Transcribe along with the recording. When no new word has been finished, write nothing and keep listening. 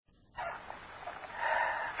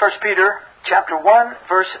1 Peter chapter 1,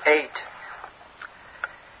 verse 8.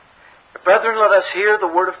 Brethren, let us hear the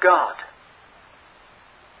word of God.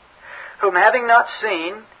 Whom having not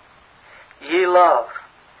seen, ye love.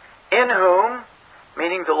 In whom,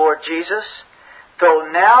 meaning the Lord Jesus, though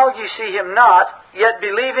now ye see him not, yet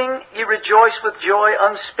believing ye rejoice with joy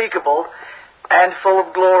unspeakable and full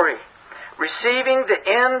of glory, receiving the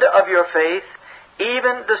end of your faith,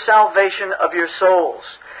 even the salvation of your souls,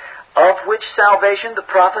 of which salvation the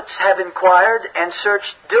prophets have inquired and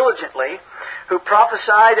searched diligently, who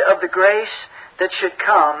prophesied of the grace that should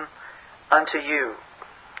come unto you.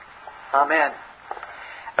 Amen.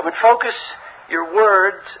 I would focus your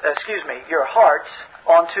hearts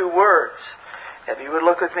on two words. If you would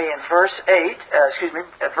look with me in verse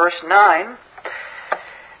 9,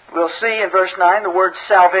 we'll see in verse 9 the word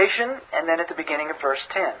salvation, and then at the beginning of verse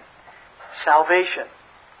 10. Salvation.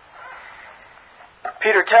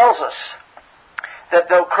 Peter tells us that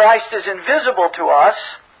though Christ is invisible to us,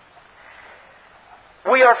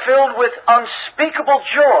 we are filled with unspeakable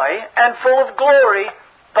joy and full of glory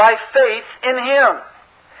by faith in Him.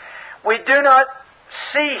 We do not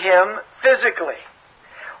see Him physically.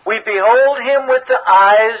 We behold Him with the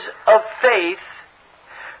eyes of faith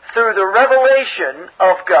through the revelation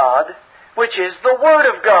of God, which is the Word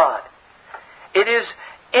of God. It is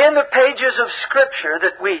in the pages of Scripture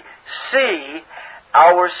that we see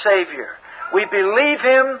our Savior. We believe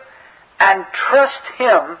Him and trust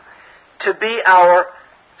Him to be our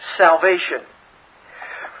salvation.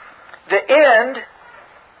 The end,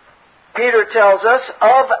 Peter tells us,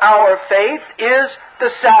 of our faith is the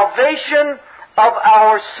salvation of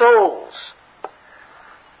our souls.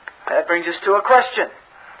 That brings us to a question.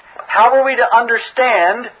 How are we to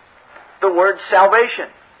understand the word salvation?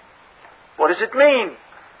 What does it mean?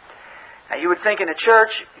 Now, you would think in a church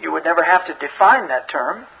you would never have to define that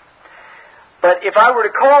term. But if I were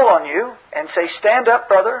to call on you and say, stand up,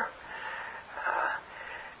 brother,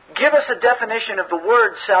 give us a definition of the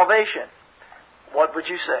word salvation, what would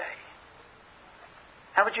you say?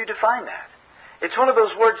 How would you define that? It's one of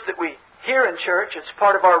those words that we hear in church. It's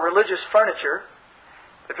part of our religious furniture.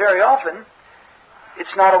 But very often,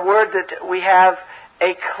 it's not a word that we have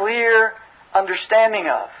a clear understanding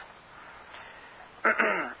of.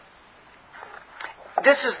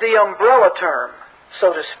 This is the umbrella term,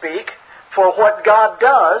 so to speak, for what God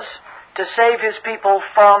does to save His people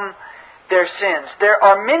from their sins. There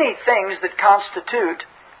are many things that constitute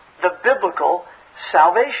the biblical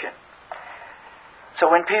salvation. So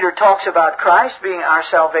when Peter talks about Christ being our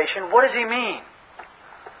salvation, what does he mean?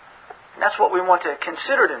 And that's what we want to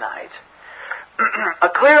consider tonight. A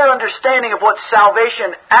clear understanding of what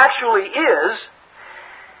salvation actually is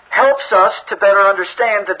helps us to better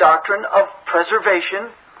understand the doctrine of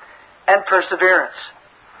preservation and perseverance.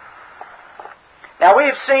 Now, we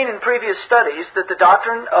have seen in previous studies that the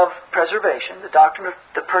doctrine of preservation, the doctrine of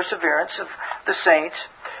the perseverance of the saints,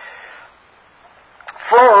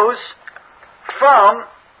 flows from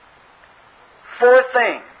four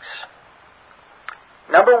things.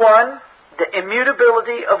 Number one, the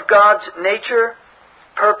immutability of God's nature,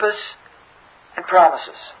 purpose, and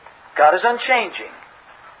promises. God is unchanging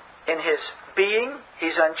in His being.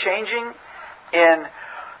 He's unchanging in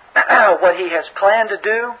what He has planned to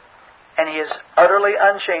do, and He is utterly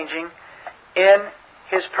unchanging in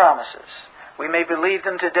His promises. We may believe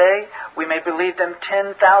them today. We may believe them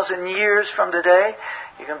 10,000 years from today.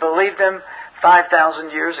 You can believe them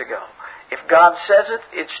 5,000 years ago. If God says it,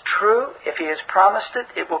 it's true. If He has promised it,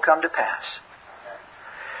 it will come to pass.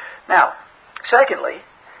 Now, secondly,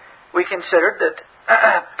 we considered that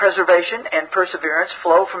preservation and perseverance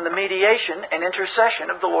flow from the mediation and intercession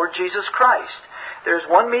of the Lord Jesus Christ. There's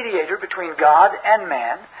one mediator between God and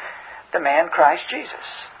man, the man Christ Jesus.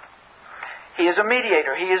 He is a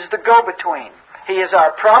mediator. He is the go-between. He is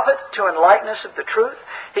our prophet to enlighten us of the truth.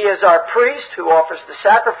 He is our priest who offers the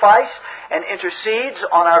sacrifice and intercedes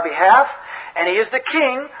on our behalf. And He is the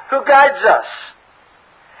king who guides us.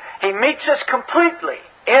 He meets us completely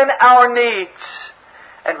in our needs,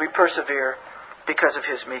 and we persevere because of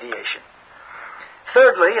His mediation.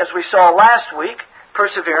 Thirdly, as we saw last week,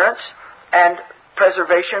 perseverance and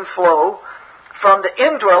preservation flow from the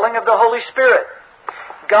indwelling of the Holy Spirit.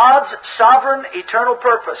 God's sovereign eternal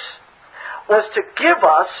purpose was to give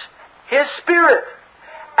us His Spirit,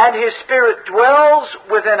 and His Spirit dwells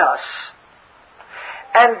within us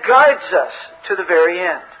and guides us to the very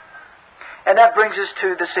end. And that brings us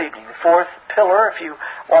to this evening, the fourth pillar, if you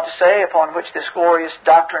want to say, upon which this glorious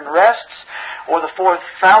doctrine rests, or the fourth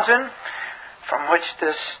fountain from which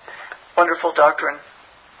this wonderful doctrine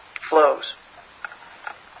flows.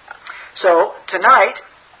 So, tonight,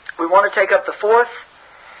 we want to take up the fourth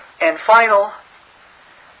and final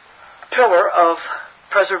pillar of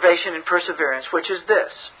preservation and perseverance, which is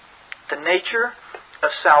this: the nature of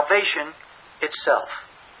salvation itself.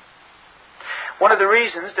 One of the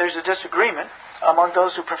reasons there's a disagreement among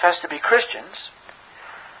those who profess to be Christians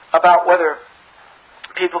about whether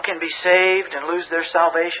people can be saved and lose their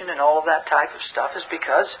salvation and all of that type of stuff is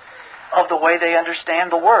because of the way they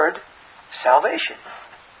understand the word salvation.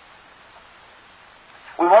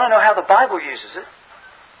 We want to know how the Bible uses it,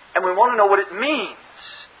 and we want to know what it means.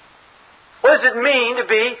 What does it mean to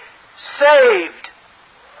be saved?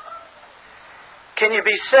 Can you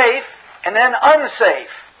be safe and then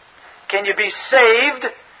unsafe? Can you be saved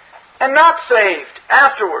and not saved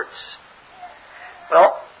afterwards?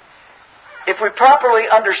 Well, if we properly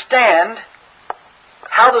understand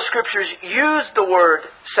how the Scriptures use the word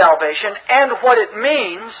salvation and what it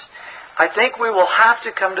means, I think we will have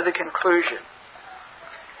to come to the conclusion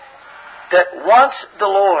that once the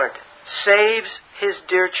Lord saves His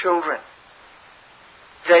dear children,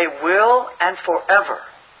 they will and forever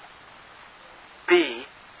be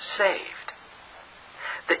saved.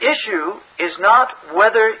 The issue is not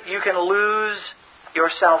whether you can lose your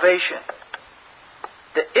salvation.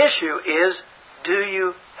 The issue is, do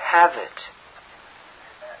you have it?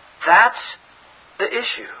 That's the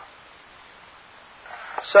issue.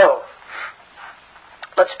 So,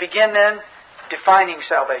 let's begin then defining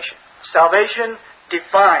salvation. Salvation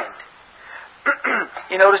defined.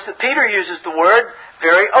 You notice that Peter uses the word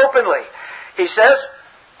very openly. He says,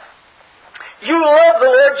 you love the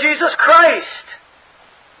Lord Jesus Christ.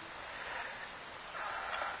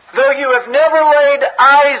 Though you have never laid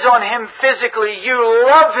eyes on Him physically, you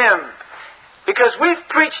love Him because we've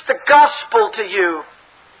preached the gospel to you.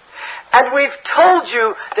 And we've told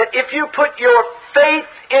you that if you put your faith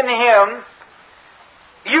in Him,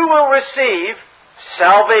 you will receive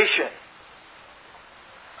salvation.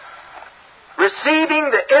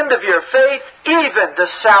 Receiving the end of your faith, even the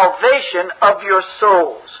salvation of your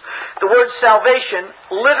souls. The word salvation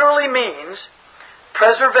literally means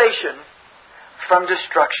preservation from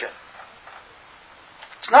destruction.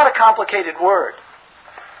 It's not a complicated word.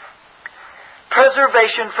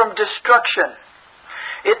 Preservation from destruction.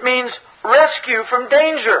 It means rescue from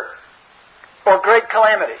danger or great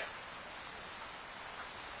calamity.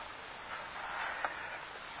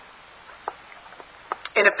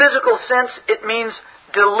 In a physical sense, it means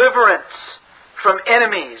deliverance from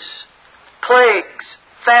enemies, plagues,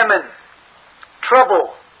 famine,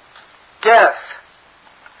 trouble, death.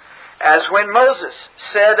 As when Moses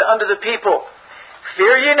said unto the people,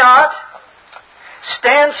 fear ye not,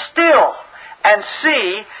 stand still and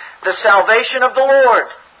see the salvation of the Lord,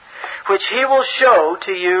 which He will show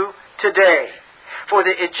to you today. For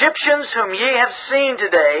the Egyptians whom ye have seen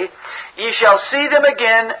today, ye shall see them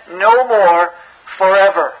again no more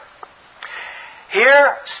forever.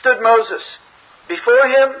 Here stood Moses. Before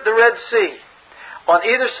him the Red Sea. On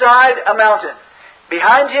either side a mountain.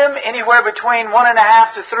 Behind him anywhere between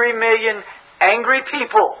 1.5 to 3 million angry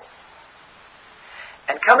people.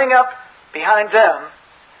 And coming up behind them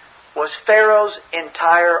was Pharaoh's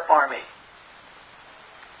entire army.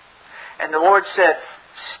 And the Lord said,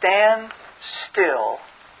 stand still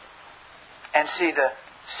and see the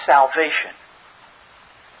salvation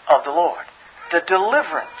of the Lord. The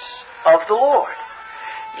deliverance of the Lord.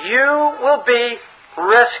 You will be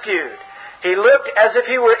rescued. He looked as if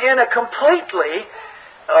he were in a completely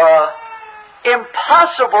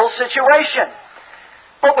impossible situation.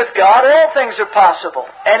 But with God, all things are possible.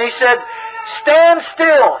 And He said, stand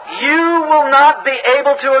still. You will not be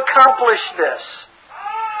able to accomplish this.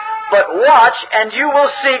 But watch, and you will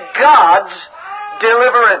see God's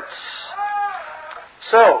deliverance.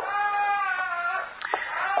 So,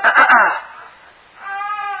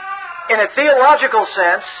 in a theological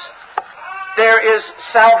sense, there is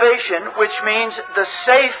salvation, which means the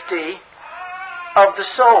safety of the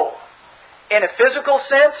soul. In a physical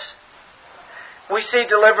sense, we see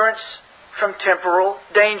deliverance from temporal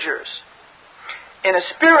dangers. In a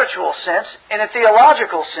spiritual sense, in a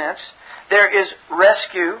theological sense, there is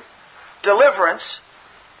rescue, deliverance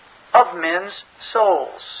of men's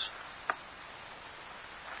souls.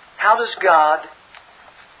 How does God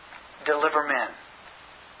deliver men?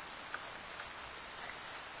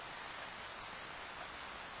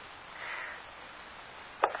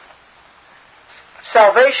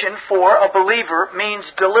 Salvation for a believer means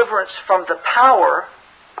deliverance from the power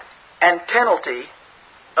and penalty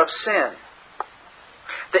of sin.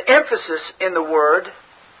 The emphasis in the word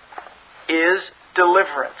is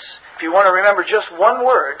deliverance. If you want to remember just one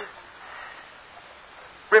word,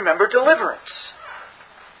 remember deliverance.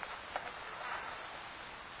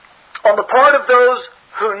 On the part of those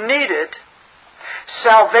who need it,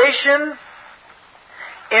 salvation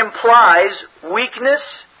implies weakness,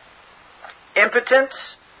 impotence,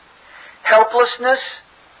 helplessness,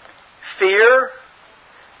 fear,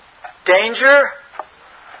 danger,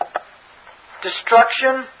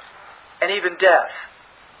 destruction, and even death.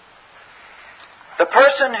 The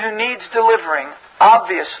person who needs delivering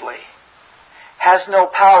obviously has no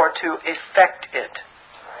power to effect it.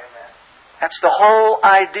 That's the whole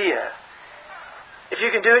idea. If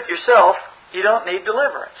you can do it yourself, you don't need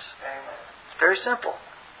deliverance. It's very simple.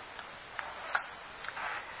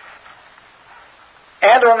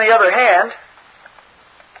 And on the other hand,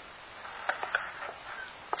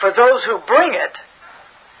 for those who bring it,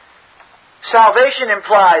 salvation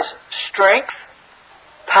implies strength,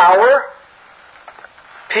 power,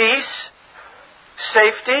 peace,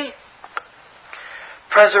 safety,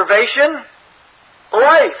 preservation,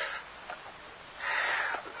 life.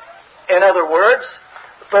 In other words,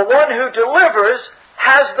 the one who delivers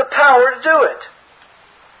has the power to do it.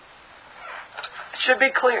 It should be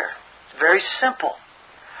clear. It's very simple.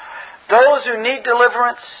 Those who need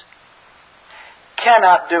deliverance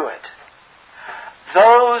cannot do it.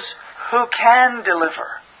 Those who can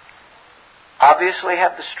deliver obviously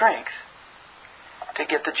have the strength to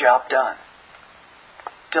get the job done.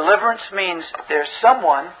 Deliverance means there's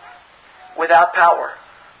someone without power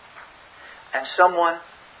and someone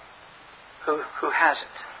who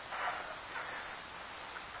hasn't.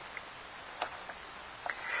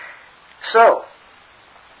 So,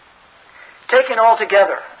 taken all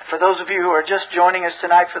together, for those of you who are just joining us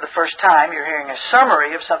tonight for the first time, you're hearing a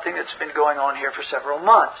summary of something that's been going on here for several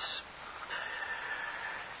months.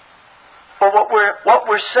 But what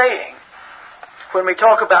we're saying when we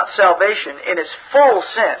talk about salvation in its full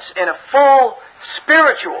sense, in a full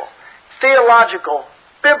spiritual, theological,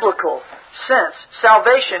 biblical sense,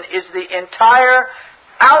 salvation is the entire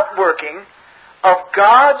outworking of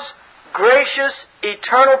God's gracious,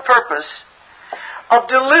 eternal purpose of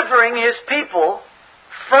delivering His people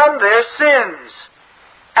from their sins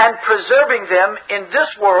and preserving them in this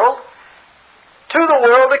world to the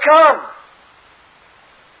world to come.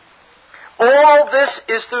 All this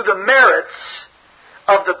is through the merits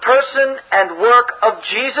of the person and work of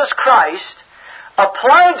Jesus Christ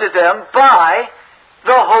applied to them by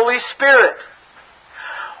the Holy Spirit.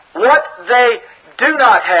 What they do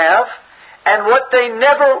not have and what they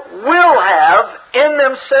never will have in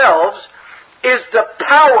themselves is the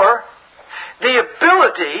power, the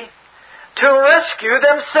ability to rescue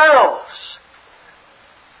themselves.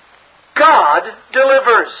 God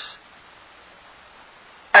delivers.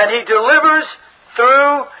 And He delivers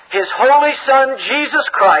through His Holy Son, Jesus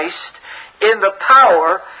Christ, in the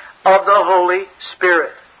power of the Holy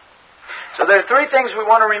Spirit. So there are three things we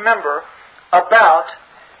want to remember about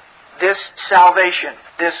this salvation,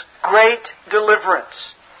 this great deliverance,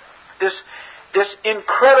 this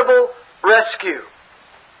incredible rescue.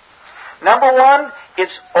 Number one,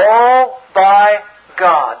 it's all by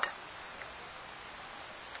God.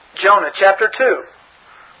 Jonah chapter 2,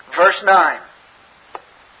 verse 9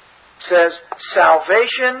 says,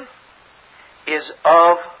 salvation is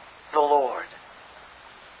of the Lord.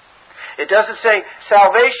 It doesn't say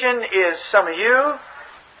salvation is some of you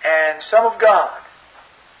and some of God.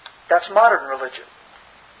 That's modern religion.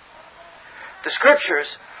 The Scriptures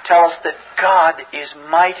tell us that God is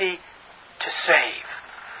mighty to save.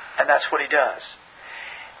 And that's what He does.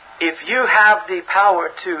 If you have the power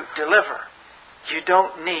to deliver, you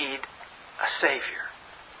don't need a Savior.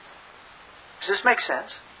 Does this make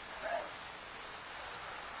sense?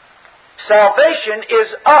 Salvation is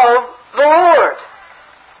of the Lord.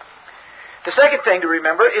 The second thing to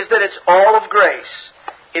remember is that it's all of grace.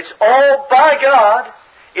 It's all by God.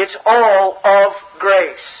 It's all of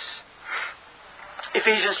grace.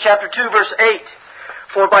 Ephesians chapter 2, verse 8.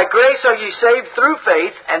 For by grace are ye saved through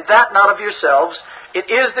faith, and that not of yourselves. It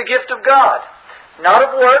is the gift of God, not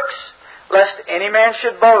of works, lest any man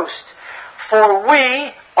should boast. For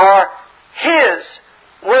we are His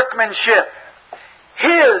workmanship.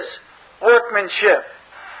 His workmanship.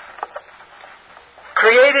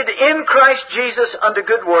 Created in Christ Jesus unto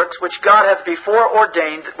good works, which God hath before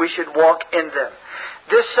ordained that we should walk in them.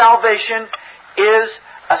 This salvation is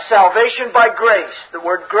a salvation by grace. The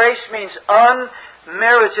word grace means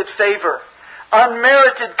unmerited favor,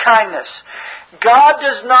 unmerited kindness. God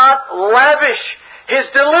does not lavish His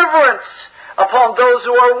deliverance upon those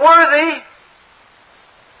who are worthy,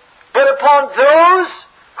 but upon those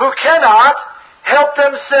who cannot help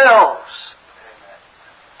themselves.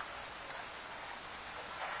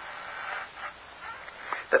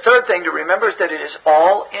 The third thing to remember is that it is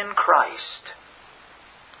all in Christ.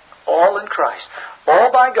 All all in Christ.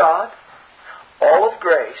 All by God, all of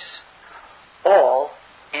grace, all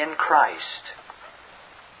in Christ.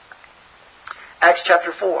 Acts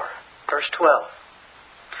chapter 4, verse 12.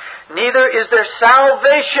 Neither is there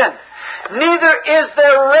salvation, neither is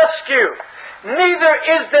there rescue, neither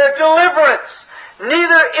is there deliverance,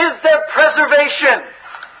 neither is there preservation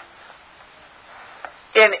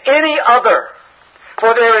in any other.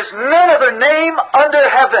 For there is none other name under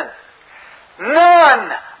heaven, none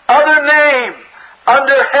other name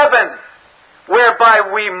under heaven, whereby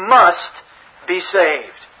we must be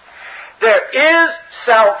saved. There is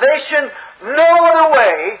salvation no other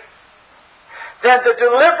way than the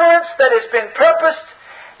deliverance that has been purposed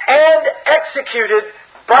and executed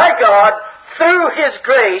by God through His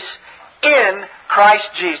grace in Christ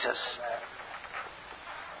Jesus.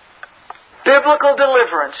 Biblical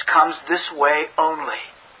deliverance comes this way only.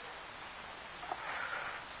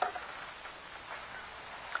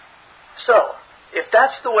 So, if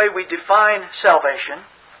that's the way we define salvation,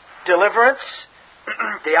 deliverance,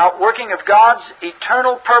 the outworking of God's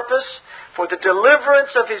eternal purpose for the deliverance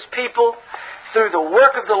of His people through the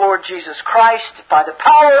work of the Lord Jesus Christ by the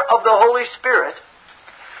power of the Holy Spirit,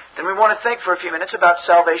 then we want to think for a few minutes about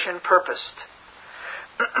salvation purposed.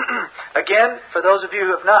 Again, for those of you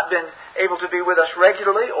who have not been able to be with us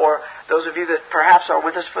regularly, or those of you that perhaps are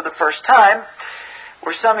with us for the first time,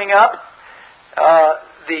 we're summing up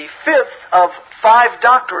the fifth of 5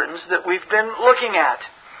 doctrines that we've been looking at.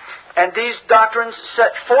 And these doctrines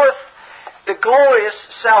set forth the glorious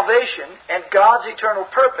salvation and God's eternal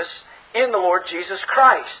purpose in the Lord Jesus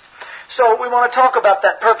Christ. So we want to talk about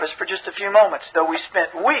that purpose for just a few moments, though we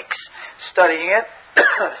spent weeks studying it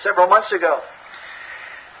several months ago.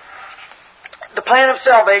 The plan of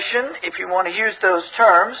salvation, if you want to use those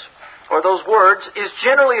terms, or those words, is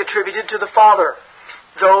generally attributed to the Father,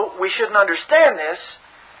 though we shouldn't understand this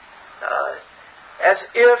as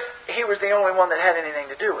if He was the only one that had anything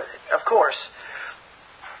to do with it. Of course,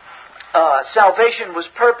 salvation was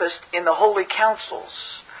purposed in the holy counsels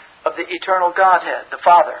of the eternal Godhead, the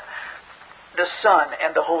Father, the Son,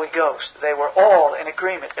 and the Holy Ghost. They were all in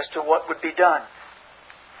agreement as to what would be done.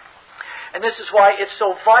 And this is why it's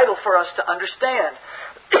so vital for us to understand.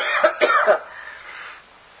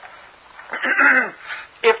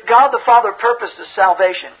 If God the Father purposes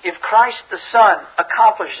salvation, if Christ the Son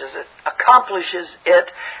accomplishes it,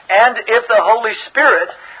 and if the Holy Spirit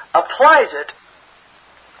applies it,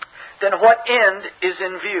 then what end is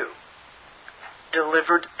in view?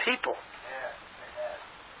 Delivered people.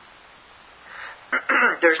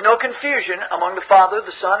 There's no confusion among the Father,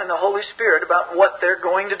 the Son, and the Holy Spirit about what they're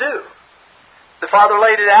going to do. The Father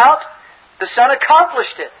laid it out. The Son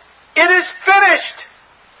accomplished it. It is finished.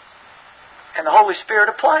 And the Holy Spirit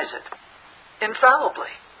applies it infallibly,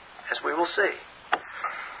 as we will see.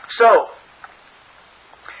 So,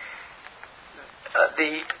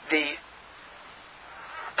 the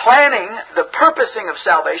planning, the purposing of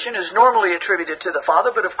salvation is normally attributed to the Father,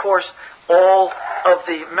 but of course all of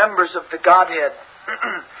the members of the Godhead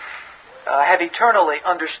have eternally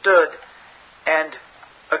understood and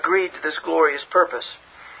agreed to this glorious purpose.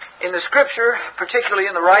 In the Scripture, particularly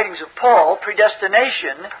in the writings of Paul,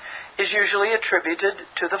 predestination is usually attributed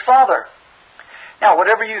to the Father. Now,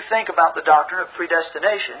 whatever you think about the doctrine of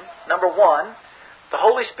predestination, number one, the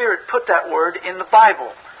Holy Spirit put that word in the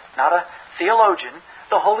Bible, not a theologian.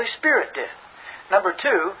 The Holy Spirit did. Number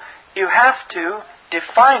two, you have to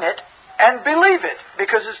define it and believe it,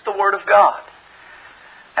 because it's the Word of God.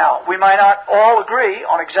 Now, we might not all agree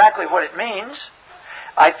on exactly what it means.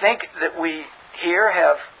 I think that we here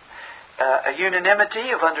have a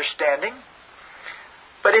unanimity of understanding.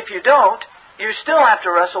 But if you don't, you still have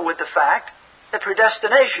to wrestle with the fact that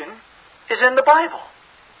predestination is in the Bible.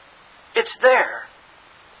 It's there.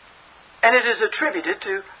 And it is attributed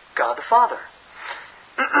to God the Father.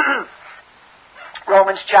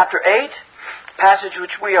 Romans chapter 8, passage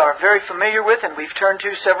which we are very familiar with and we've turned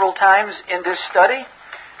to several times in this study.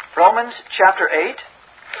 Romans chapter 8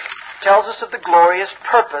 tells us of the glorious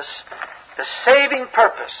purpose, the saving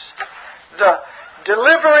purpose, the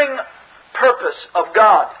delivering purpose of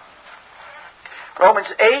God. Romans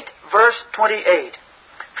 8, verse 28.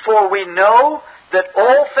 For we know that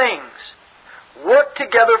all things work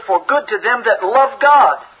together for good to them that love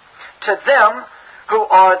God, to them who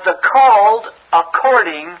are the called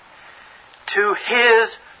according to His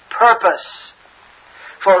purpose.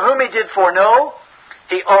 For whom He did foreknow,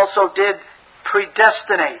 He also did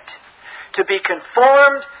predestinate to be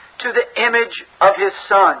conformed to the image of His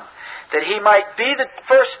Son, that He might be the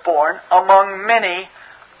firstborn among many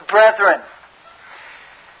brethren.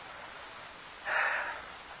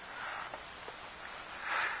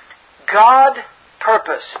 God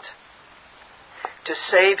purposed to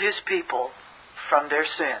save His people from their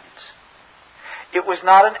sins. It was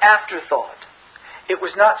not an afterthought. It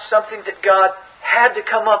was not something that God had to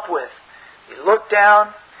come up with. He looked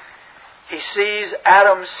down. He sees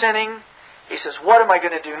Adam sinning. He says, what am I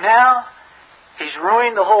going to do now? He's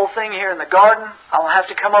ruined the whole thing here in the garden. I'll have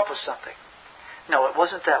to come up with something. No, it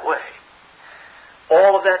wasn't that way.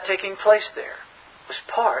 All of that taking place there was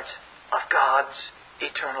part of God's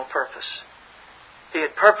eternal purpose. He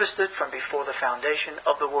had purposed it from before the foundation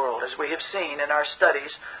of the world, as we have seen in our studies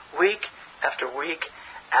week after week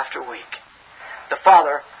after week. The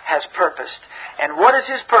Father has purposed. And what is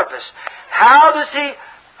His purpose? How does He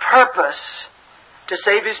purpose to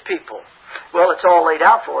save His people? Well, it's all laid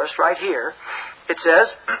out for us right here. It says,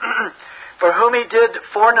 for whom He did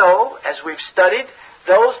foreknow, as we've studied,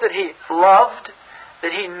 those that He loved,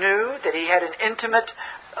 that He knew, that He had an intimate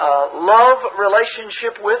love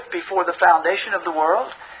relationship with before the foundation of the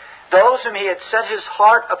world, those whom He had set His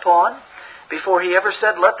heart upon before He ever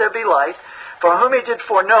said, let there be light, for whom He did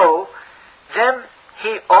foreknow, them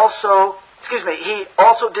He also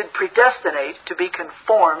did predestinate to be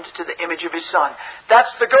conformed to the image of His Son.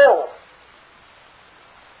 That's the goal.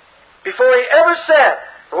 Before He ever said,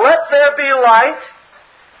 let there be light,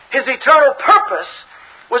 His eternal purpose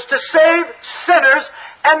was to save sinners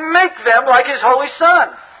and make them like His Holy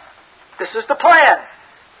Son. This is the plan.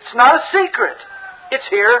 It's not a secret. It's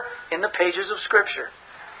here in the pages of Scripture.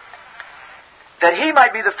 That He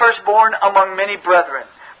might be the firstborn among many brethren.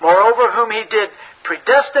 Moreover, whom He did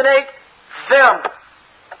predestinate, them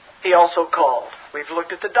He also called. We've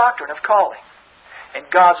looked at the doctrine of calling and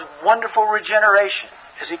God's wonderful regeneration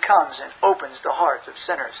as He comes and opens the hearts of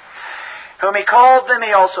sinners. Whom He called, them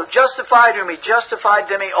He also justified. Whom He justified,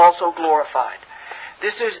 them He also glorified.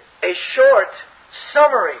 This is a short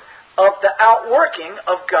summary of the outworking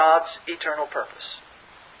of God's eternal purpose.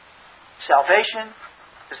 Salvation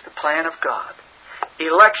is the plan of God.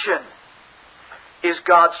 Election is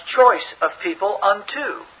God's choice of people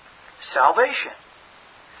unto salvation.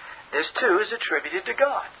 This too is attributed to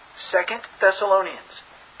God. 2 Thessalonians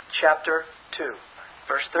chapter 2,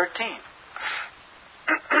 verse 13.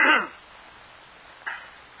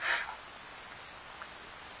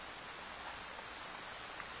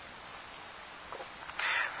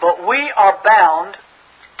 But we are bound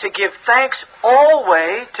to give thanks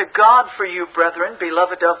always to God for you, brethren,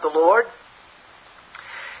 beloved of the Lord,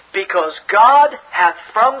 because God hath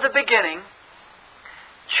from the beginning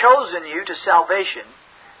chosen you to salvation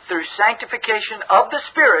through sanctification of the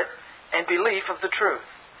Spirit and belief of the truth.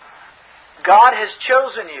 God has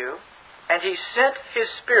chosen you, and He sent His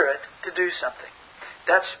Spirit to do something.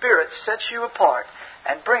 That Spirit sets you apart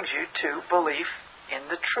and brings you to belief in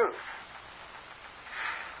the truth.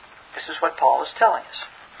 This is what Paul is telling us.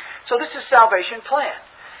 So this is salvation plan.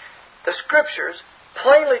 The Scriptures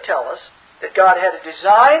plainly tell us that God had a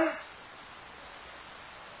design,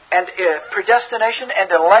 and predestination and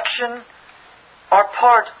election are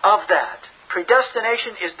part of that.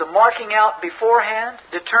 Predestination is the marking out beforehand,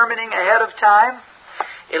 determining ahead of time.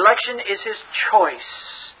 Election is His choice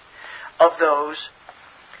of those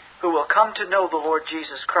who will come to know the Lord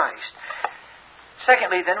Jesus Christ.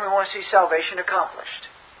 Secondly, then, we want to see salvation accomplished.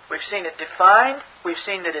 We've seen it defined. We've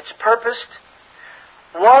seen that it's purposed.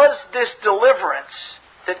 Was this deliverance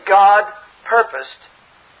that God purposed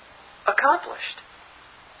accomplished?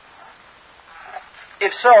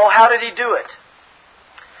 If so, how did He do it?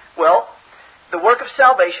 Well, the work of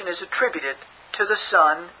salvation is attributed to the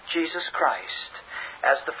Son, Jesus Christ.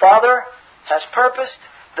 As the Father has purposed,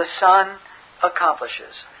 the Son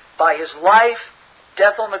accomplishes. By His life,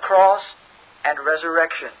 death on the cross, and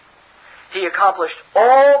resurrection, He accomplished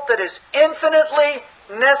all that is infinitely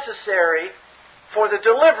necessary for the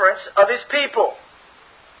deliverance of His people.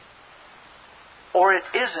 Or it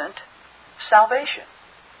isn't salvation.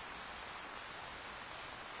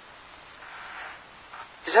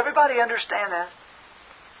 Does everybody understand that?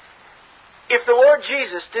 If the Lord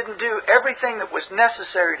Jesus didn't do everything that was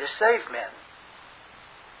necessary to save men,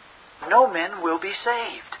 no men will be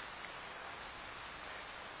saved.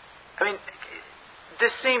 I mean,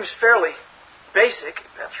 this seems fairly basic,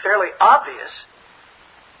 fairly obvious.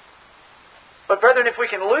 But brethren, if we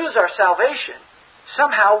can lose our salvation,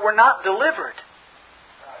 somehow we're not delivered.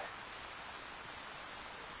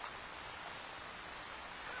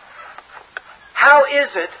 How is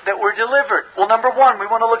it that we're delivered? Well, number one, we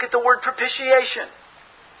want to look at the word propitiation.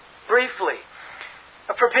 Briefly.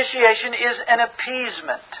 A propitiation is an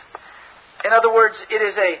appeasement. In other words, it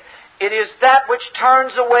is that which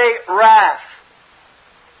turns away wrath.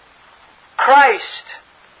 Christ,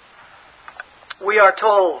 we are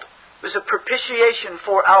told, was a propitiation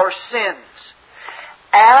for our sins.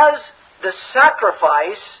 As the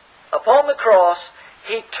sacrifice upon the cross,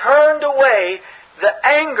 He turned away the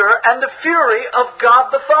anger and the fury of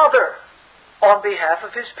God the Father on behalf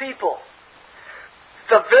of His people.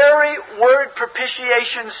 The very word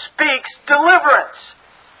propitiation speaks deliverance.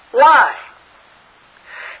 Why?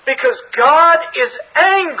 Because God is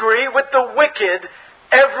angry with the wicked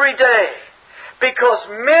every day. Because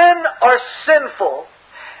men are sinful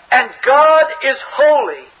and God is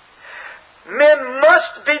holy. Men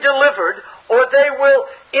must be delivered, or they will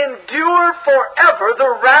endure forever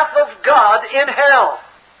the wrath of God in hell.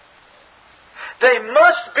 They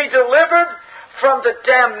must be delivered from the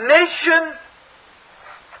damnation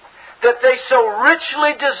that they so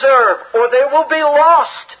richly deserve, or they will be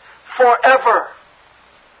lost forever.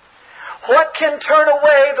 What can turn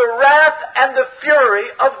away the wrath and the fury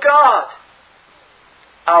of God?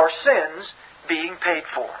 Our sins being paid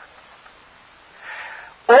for.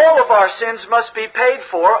 All of our sins must be paid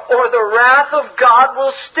for, or the wrath of God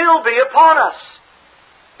will still be upon us.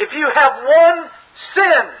 If you have one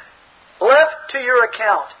sin left to your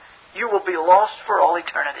account, you will be lost for all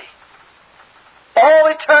eternity. All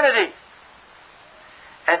eternity.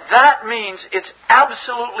 And that means it's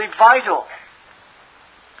absolutely vital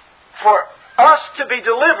for us to be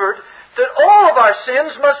delivered that all of our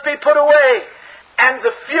sins must be put away and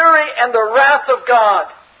the fury and the wrath of God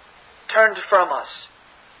turned from us.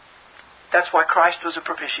 That's why Christ was a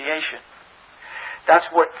propitiation. That's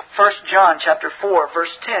what 1 John chapter 4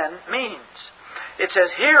 verse 10 means. It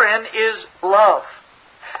says, "Herein is love.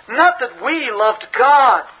 Not that we loved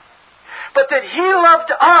God, but that He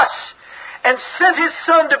loved us and sent His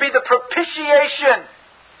Son to be the propitiation,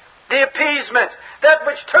 the appeasement, that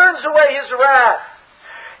which turns away His wrath.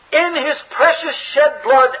 In His precious shed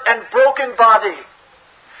blood and broken body,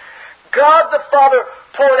 God the Father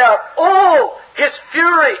poured out all His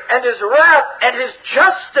fury and His wrath and His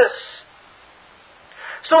justice,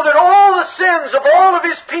 so that all the sins of all of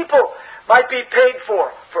His people might be paid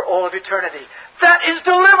for all of eternity." That is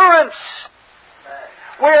deliverance.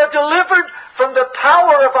 We are delivered from the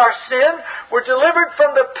power of our sin. We're delivered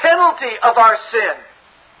from the penalty of our sin.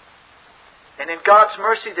 And in God's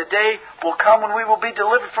mercy, the day will come when we will be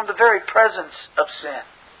delivered from the very presence of sin.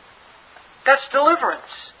 That's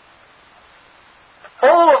deliverance.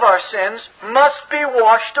 All of our sins must be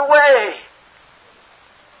washed away.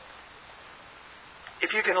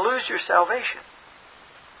 If you can lose your salvation,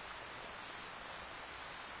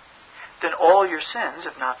 then all your sins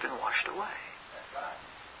have not been washed away.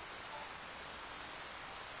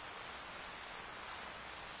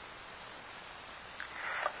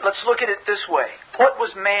 Let's look at it this way. What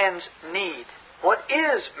was man's need? What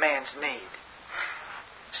is man's need?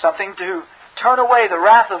 Something to turn away the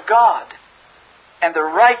wrath of God and the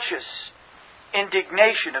righteous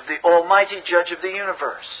indignation of the Almighty Judge of the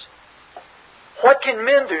universe. What can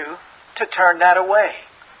men do to turn that away?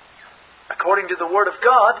 According to the Word of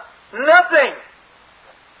God, nothing.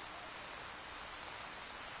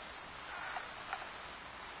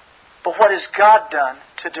 But what has God done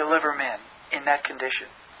to deliver men in that condition?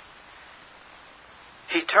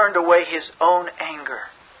 He turned away His own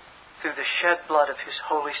anger through the shed blood of His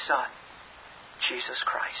Holy Son, Jesus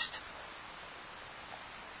Christ.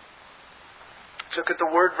 Let's look at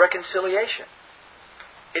the word reconciliation.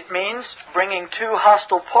 It means bringing two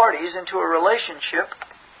hostile parties into a relationship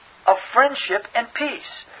of friendship and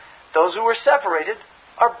peace. Those who were separated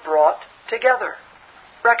are brought together,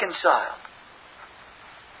 reconciled.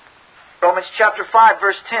 Romans chapter 5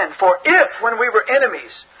 verse 10, "For if, when we were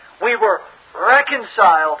enemies, we were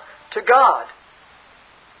reconciled to God."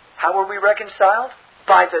 How were we reconciled?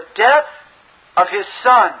 By the death of His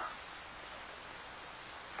Son.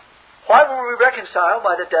 Why were we reconciled?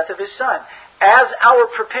 By the death of His Son. As our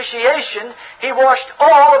propitiation, He washed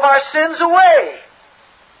all of our sins away.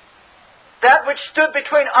 That which stood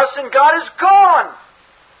between us and God is gone.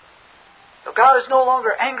 So God is no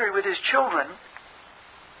longer angry with His children,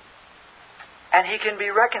 and He can be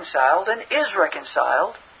reconciled and is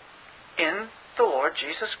reconciled in the Lord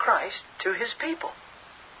Jesus Christ to His people.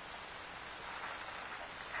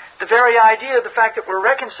 The very idea of the fact that we're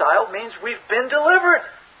reconciled means we've been delivered.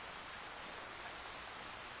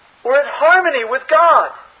 We're in harmony with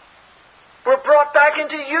God. We're brought back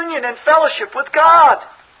into union and fellowship with God.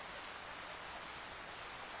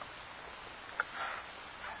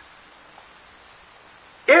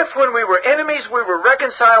 If when we were enemies we were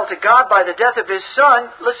reconciled to God by the death of His Son,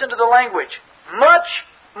 listen to the language, much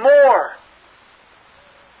more,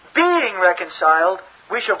 being reconciled,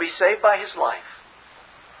 we shall be saved by His life.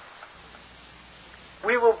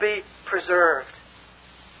 We will be preserved.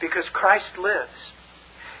 because Christ lives.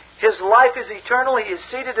 His life is eternal. He is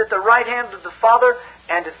seated at the right hand of the Father,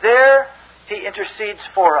 and there He intercedes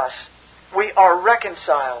for us. We are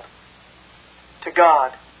reconciled to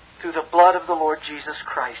God through the blood of the Lord Jesus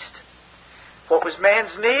Christ. What was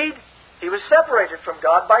man's need? He was separated from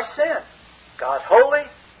God by sin. God holy,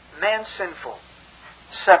 man sinful.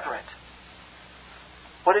 Separate.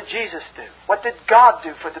 What did Jesus do? What did God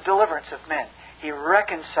do for the deliverance of men? He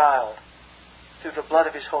reconciled through the blood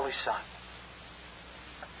of His Holy Son.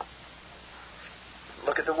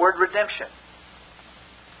 Look at the word redemption.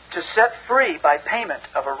 To set free by payment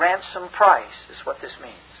of a ransom price is what this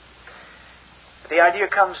means. The idea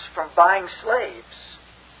comes from buying slaves.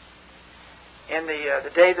 In the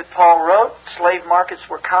day that Paul wrote, slave markets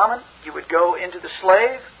were common. You would go into the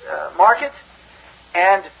slave market,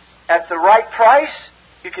 and at the right price,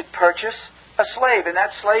 you could purchase a slave, and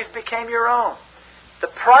that slave became your own. The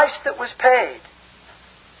price that was paid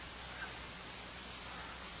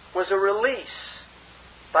was a release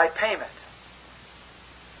by payment.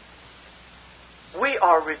 We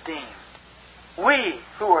are redeemed. We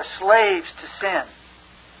who are slaves to sin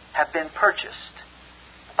have been purchased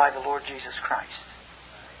by the Lord Jesus Christ.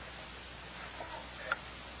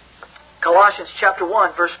 Colossians chapter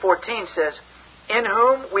 1 verse 14 says, in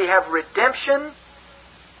whom we have redemption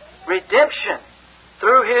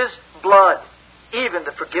through His blood, even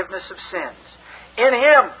the forgiveness of sins. In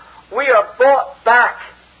Him we are bought back.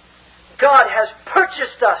 God has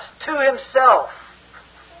purchased us to Himself.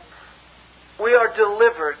 We are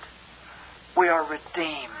delivered. We are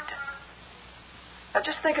redeemed. Now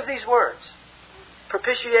just think of these words.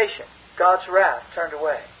 Propitiation, God's wrath turned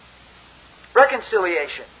away.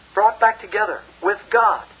 Reconciliation, brought back together with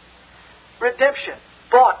God. Redemption,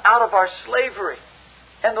 bought out of our slavery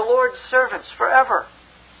and the Lord's servants forever.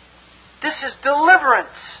 This is deliverance.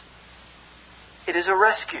 It is a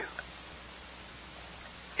rescue.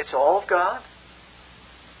 It's all of God.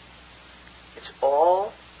 It's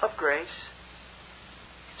all of grace.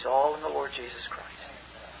 It's all in the Lord Jesus Christ.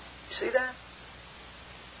 You see that?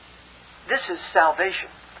 This is salvation.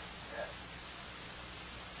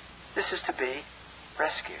 This is to be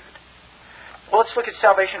rescued. Well, let's look at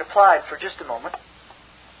salvation applied for just a moment.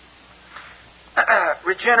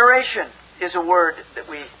 Regeneration is a word that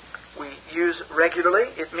we use regularly.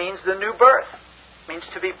 It means the new birth. It means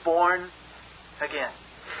to be born again.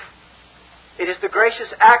 It is the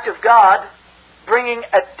gracious act of God bringing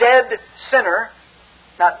a dead sinner,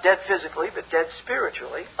 not dead physically, but dead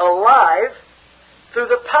spiritually, alive through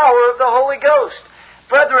the power of the Holy Ghost.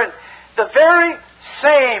 Brethren, the very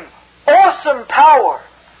same awesome power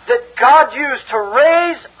that God used to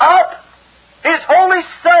raise up His Holy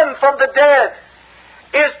Son from the dead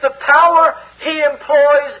is the power He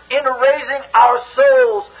employs in raising our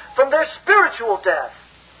souls from their spiritual death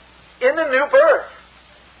in the new birth.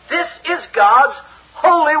 This is God's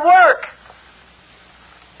holy work.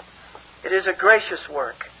 It is a gracious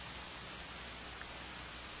work.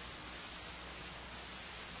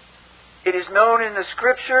 It is known in the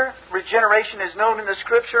Scripture, regeneration is known in the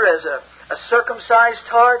Scripture as a circumcised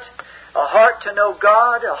heart, a heart to know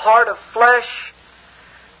God, a heart of flesh,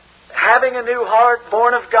 having a new heart,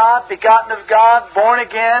 born of God, begotten of God, born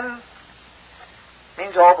again.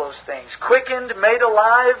 Means all those things. Quickened, made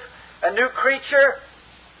alive, a new creature,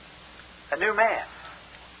 a new man.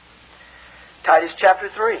 Titus chapter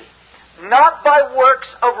 3. Not by works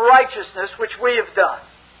of righteousness which we have done.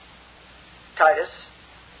 Titus.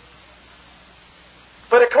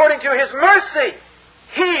 But according to His mercy,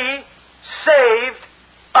 He saved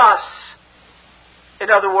us. In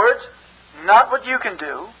other words, not what you can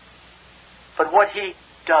do, but what He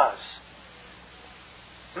does.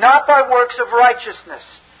 Not by works of righteousness.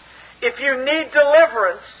 If you need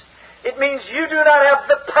deliverance, it means you do not have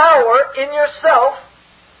the power in yourself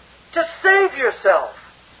to save yourself.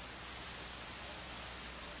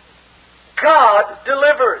 God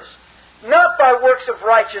delivers. Not by works of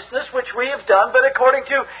righteousness which we have done, but according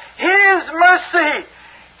to His mercy.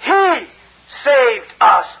 He saved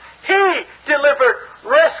us. He delivered,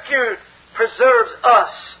 rescued, preserves us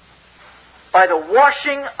by the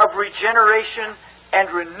washing of regeneration and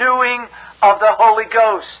renewing of the Holy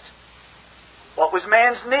Ghost. What was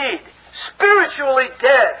man's need? Spiritually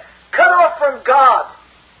dead, cut off from God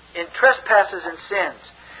in trespasses and sins.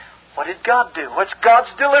 What did God do? What's God's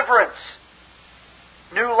deliverance?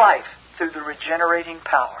 New life through the regenerating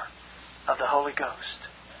power of the Holy Ghost.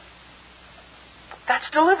 That's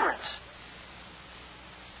deliverance.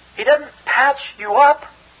 He doesn't patch you up.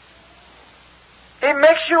 He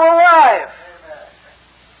makes you alive.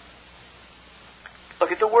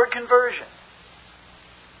 Look at the word conversion.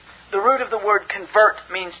 The root of the word convert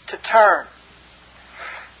means to turn.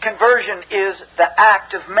 Conversion is the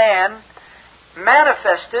act of man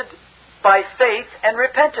manifested by faith and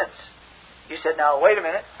repentance. You said, now wait a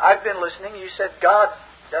minute, I've been listening. You said God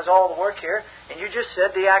does all the work here, and you just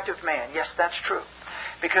said the act of man. Yes, that's true.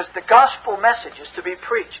 Because the gospel message is to be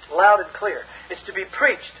preached loud and clear. It's to be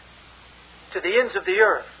preached to the ends of the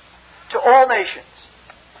earth, to all nations.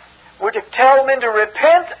 We're to tell men to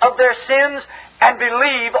repent of their sins and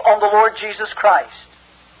believe on the Lord Jesus Christ.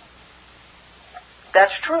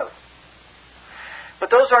 That's true. But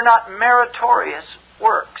those are not meritorious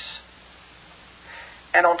works.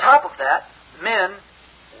 And on top of that, men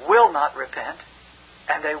will not repent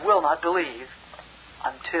and they will not believe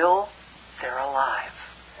until they're alive.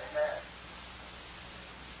 Amen.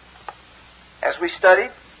 As we studied,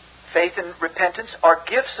 faith and repentance are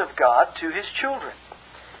gifts of God to His children.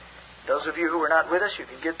 Those of you who were not with us, you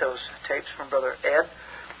can get those tapes from Brother Ed.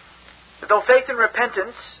 Though faith and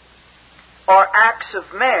repentance are acts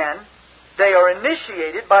of man, they are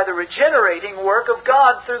initiated by the regenerating work of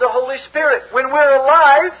God through the Holy Spirit. When we're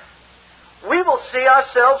alive, we will see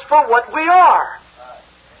ourselves for what we are.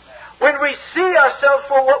 When we see ourselves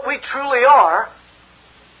for what we truly are,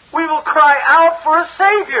 we will cry out for a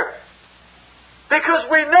Savior. Because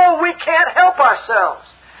we know we can't help ourselves.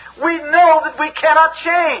 We know that we cannot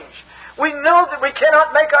change. We know that we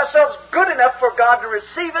cannot make ourselves good enough for God to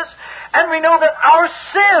receive us. And we know that our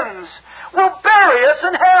sins will bury us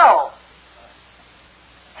in hell.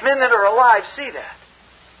 Men that are alive see that.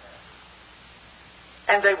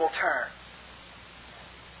 And they will turn.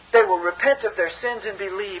 They will repent of their sins and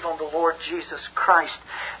believe on the Lord Jesus Christ.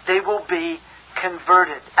 They will be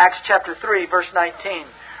converted. Acts chapter 3, verse 19.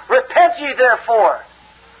 Repent ye therefore,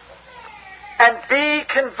 and be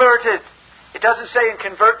converted. It doesn't say and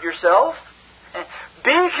convert yourself.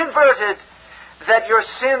 Be converted, that your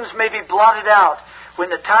sins may be blotted out when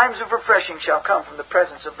the times of refreshing shall come from the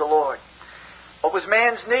presence of the Lord. What was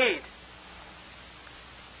man's need?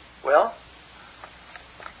 Well,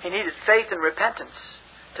 he needed faith and repentance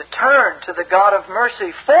to turn to the God of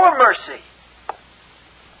mercy for mercy,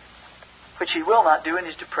 which he will not do in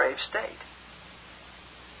his depraved state.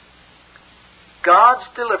 God's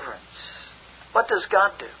deliverance. What does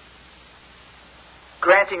God do?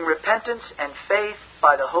 Granting repentance and faith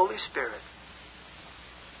by the Holy Spirit.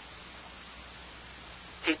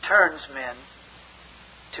 He turns men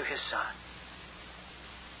to His Son.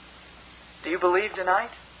 Do you believe tonight?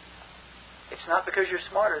 It's not because you're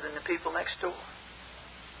smarter than the people next door.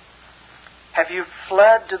 Have you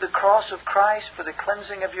fled to the cross of Christ for the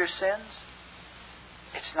cleansing of your sins?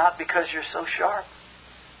 It's not because you're so sharp.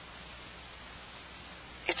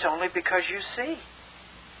 It's only because you see.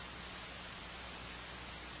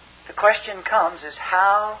 The question comes is,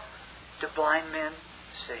 how do blind men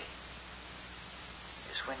see?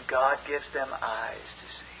 It's when God gives them eyes to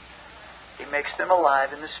see. He makes them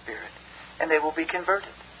alive in the Spirit, and they will be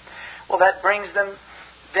converted. Well, that brings them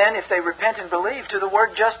then, if they repent and believe, to the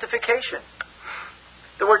word justification.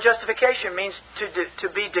 The word justification means to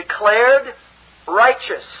be declared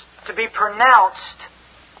righteous, to be pronounced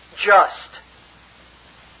just.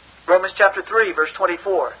 Romans chapter 3, verse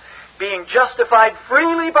 24. Being justified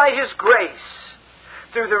freely by His grace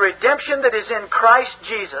through the redemption that is in Christ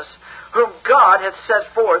Jesus, whom God hath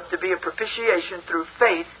set forth to be a propitiation through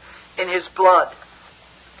faith in His blood.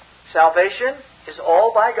 Salvation is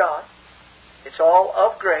all by God. It's all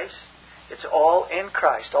of grace. It's all in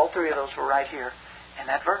Christ. All three of those were right here in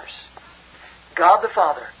that verse. God the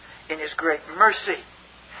Father, in His great mercy,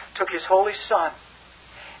 took His Holy Son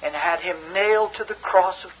and had Him nailed to the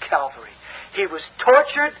cross of Calvary. He was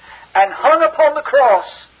tortured and hung upon the cross.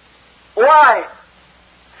 Why?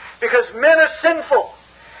 Because men are sinful,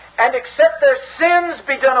 and except their sins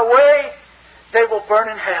be done away, they will burn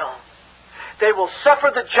in hell. They will suffer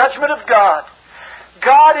the judgment of God.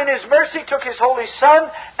 God in His mercy took His Holy Son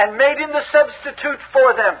and made Him the substitute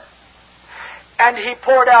for them. And He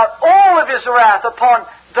poured out all of His wrath upon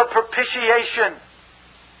the propitiation,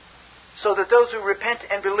 so that those who repent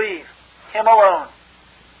and believe Him alone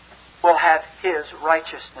will have His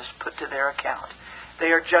righteousness put to their account. They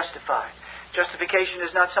are justified. Justification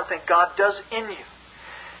is not something God does in you.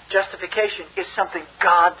 Justification is something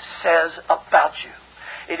God says about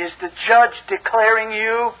you. It is the judge declaring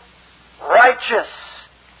you righteous.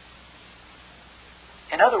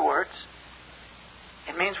 In other words,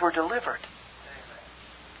 it means we're delivered.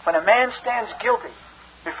 When a man stands guilty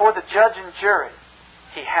before the judge and jury,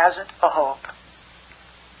 he hasn't a hope,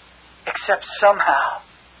 except somehow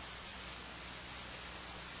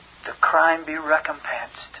the crime be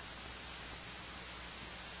recompensed.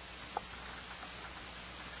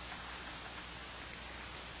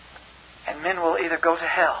 And men will either go to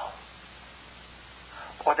hell,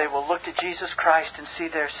 or they will look to Jesus Christ and see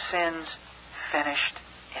their sins finished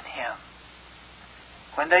in Him.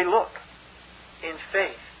 When they look in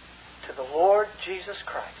faith to the Lord Jesus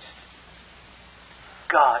Christ,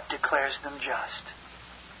 God declares them just.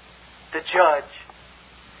 The judge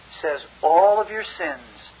says all of your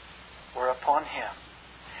sins were upon Him,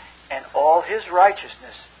 and all His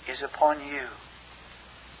righteousness is upon you.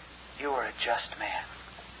 You are a just man.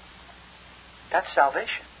 That's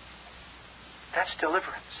salvation. That's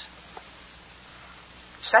deliverance.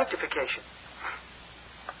 Sanctification.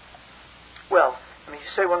 Well, let me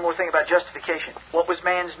say one more thing about justification. What was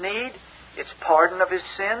man's need? It's pardon of his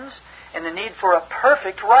sins and the need for a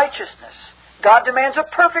perfect righteousness. God demands a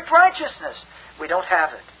perfect righteousness. We don't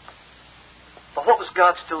have it. But what was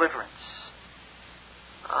God's deliverance?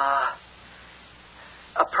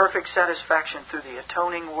 A perfect satisfaction through the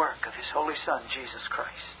atoning work of His Holy Son, Jesus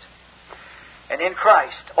Christ. And in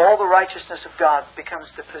Christ, all the righteousness of God becomes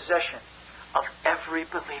the possession of every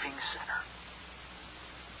believing sinner.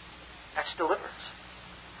 That's deliverance.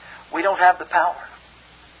 We don't have the power,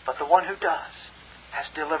 but the one who does has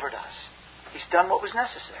delivered us. He's done what was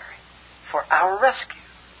necessary for our rescue.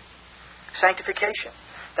 Sanctification.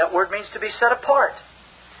 That word means to be set apart.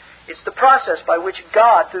 It's the process by which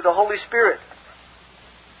God, through the Holy Spirit,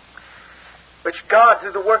 which God,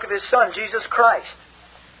 through the work of His Son, Jesus Christ,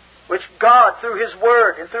 which God, through His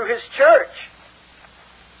Word and through His church,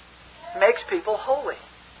 makes people holy.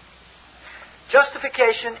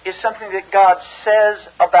 Justification is something that God says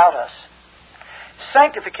about us.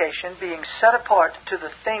 Sanctification, being set apart to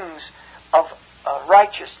the things of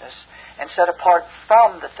righteousness and set apart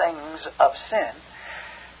from the things of sin.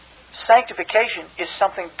 Sanctification is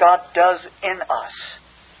something God does in us.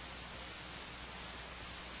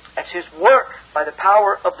 That's His work by the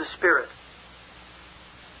power of the Spirit.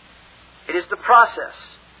 It is the process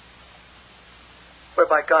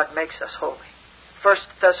whereby God makes us holy. 1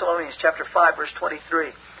 Thessalonians chapter 5, verse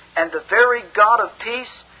 23. And the very God of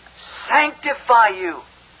peace sanctify you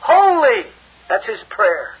wholly. That's His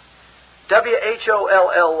prayer.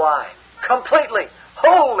 W-H-O-L-L-Y. Completely.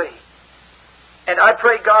 Holy. And I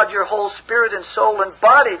pray God your whole spirit and soul and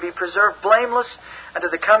body be preserved blameless unto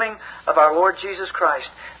the coming of our Lord Jesus Christ.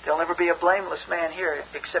 There'll never be a blameless man here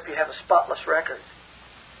except you have a spotless record.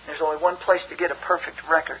 There's only one place to get a perfect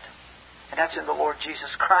record, and that's in the Lord Jesus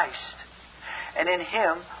Christ. And in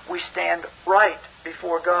Him we stand right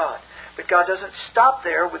before God. But God doesn't stop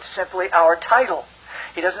there with simply our title.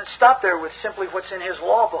 He doesn't stop there with simply what's in His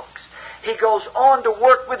law books. He goes on to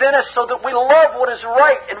work within us so that we love what is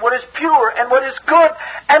right and what is pure and what is good,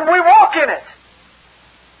 and we walk in it.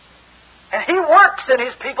 And He works in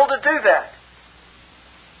His people to do that.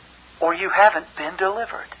 Or you haven't been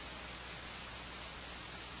delivered.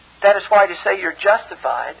 That is why to say you're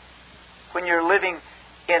justified when you're living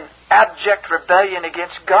in abject rebellion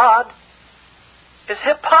against God is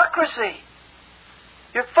hypocrisy.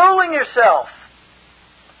 You're fooling yourself.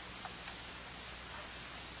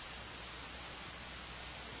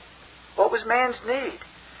 What was man's need?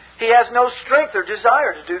 He has no strength or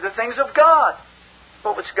desire to do the things of God.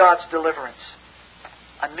 What was God's deliverance?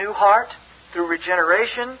 A new heart through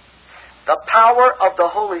regeneration, the power of the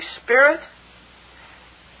Holy Spirit,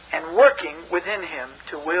 and working within Him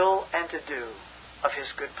to will and to do of His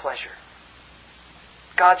good pleasure.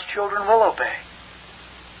 God's children will obey.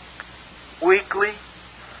 Weakly,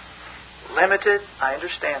 limited, I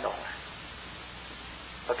understand all that.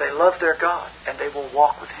 But they love their God and they will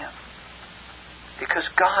walk with Him. Because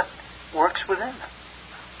God works within them.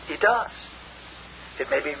 He does. It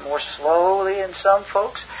may be more slowly in some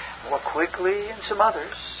folks, more quickly in some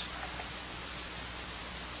others.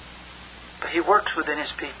 But He works within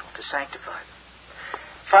His people to sanctify them.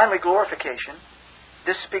 Finally, glorification.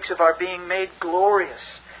 This speaks of our being made glorious,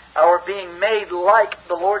 our being made like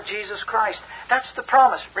the Lord Jesus Christ. That's the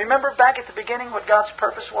promise. Remember back at the beginning what God's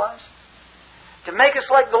purpose was? To make us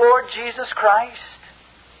like the Lord Jesus Christ.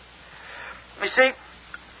 You see,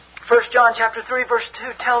 1 John chapter 3, verse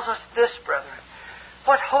 2 tells us this, brethren.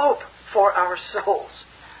 What hope for our souls.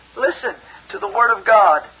 Listen to the Word of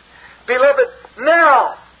God. Beloved,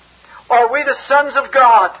 now are we the sons of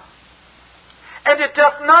God, and it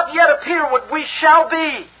doth not yet appear what we shall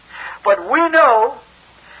be. But we know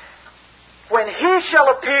when He shall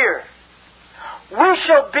appear, we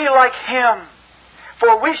shall be like Him,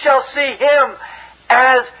 for we shall see Him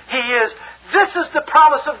as He is. This is the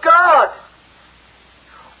promise of God.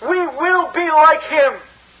 We will be like Him.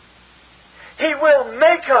 He will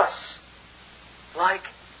make us like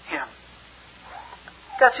Him.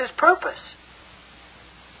 That's His purpose.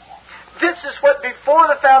 This is what before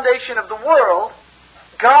the foundation of the world,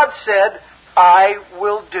 God said, I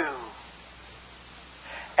will do.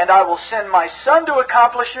 And I will send my Son to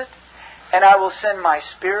accomplish it, and I will send my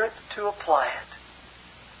Spirit to apply it.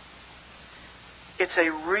 It's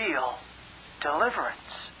a real deliverance.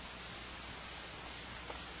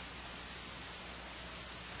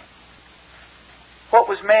 What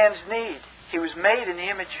was man's need? He was made in the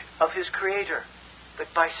image of his Creator. But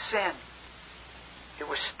by sin, it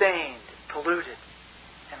was stained, polluted,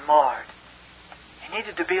 and marred. He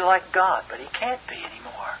needed to be like God, but he can't be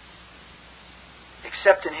anymore.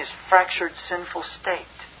 Except in his fractured, sinful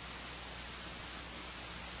state.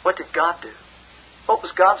 What did God do? What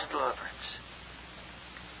was God's deliverance?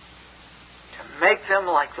 To make them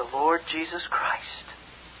like the Lord Jesus Christ,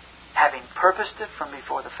 having purposed it from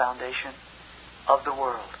before the foundation of the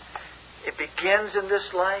world. It begins in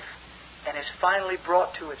this life and is finally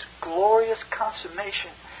brought to its glorious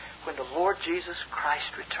consummation when the Lord Jesus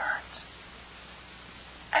Christ returns.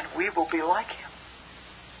 And we will be like Him.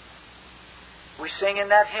 We sing in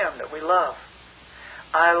that hymn that we love,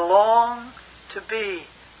 I long to be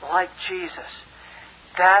like Jesus.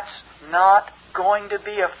 That's not going to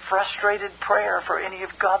be a frustrated prayer for any of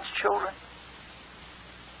God's children.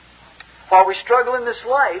 While we struggle in this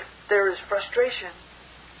life, there is frustration.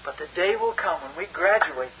 But the day will come when we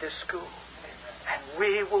graduate this school and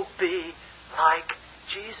we will be like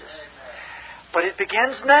Jesus. But it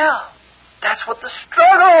begins now. That's what the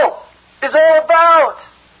struggle is all about.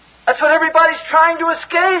 That's what everybody's trying to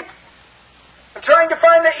escape. I'm trying to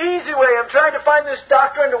find the easy way. I'm trying to find this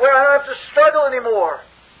doctrine to where I don't have to struggle anymore.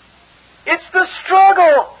 It's the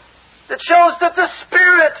struggle that shows that the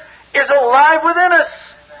Spirit is alive within us.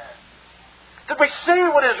 That we see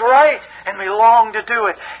what is right and we long to do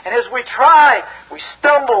it. And as we try, we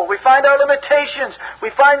stumble. We find our limitations.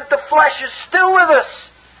 We find that the flesh is still with us.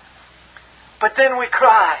 But then we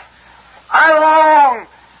cry, I long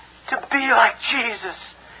to be like Jesus.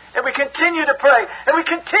 And we continue to pray. And we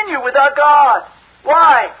continue with our God.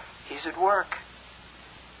 Why? He's at work.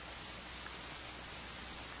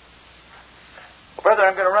 Well, brother,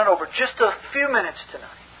 I'm going to run over just a few minutes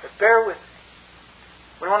tonight. But bear with me.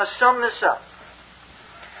 We want to sum this up.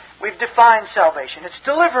 We've defined salvation. It's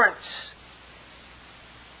deliverance.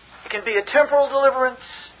 It can be a temporal deliverance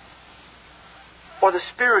or the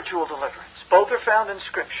spiritual deliverance. Both are found in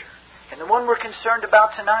Scripture. And the one we're concerned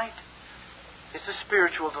about tonight is the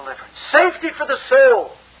spiritual deliverance. Safety for the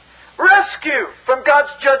soul. Rescue from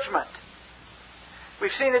God's judgment.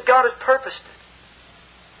 We've seen that God has purposed it.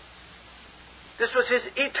 This was His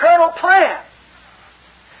eternal plan.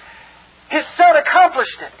 His Son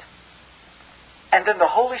accomplished it. And then the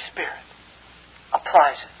Holy Spirit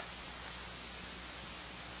applies it.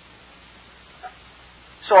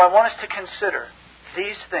 So I want us to consider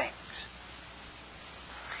these things.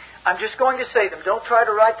 I'm just going to say them. Don't try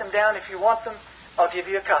to write them down. If you want them, I'll give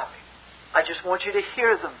you a copy. I just want you to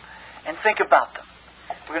hear them and think about them.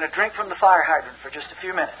 We're going to drink from the fire hydrant for just a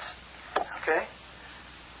few minutes. Okay?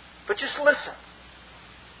 But just listen.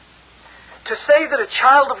 To say that a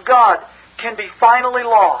child of God can be finally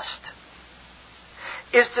lost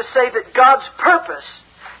is to say that God's purpose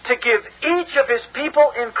to give each of His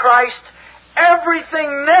people in Christ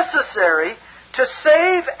everything necessary to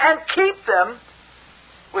save and keep them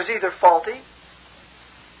was either faulty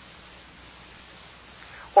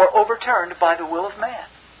or overturned by the will of man.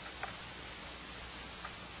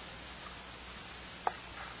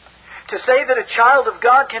 To say that a child of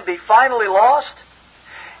God can be finally lost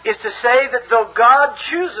is to say that though God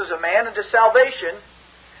chooses a man into salvation,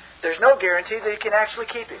 there's no guarantee that He can actually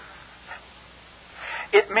keep him.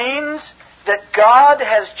 It means that God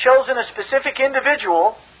has chosen a specific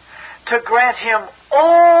individual to grant him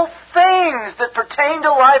all things that pertain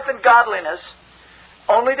to life and godliness,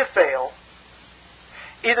 only to fail,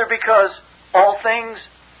 either because all things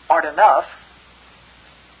aren't enough,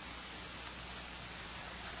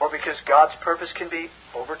 or because God's purpose can be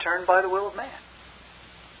overturned by the will of man.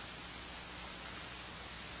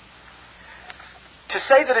 To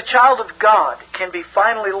say that a child of God can be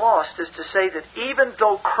finally lost is to say that even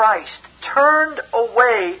though Christ turned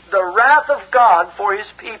away the wrath of God for His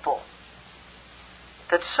people,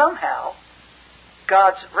 that somehow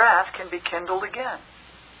God's wrath can be kindled again.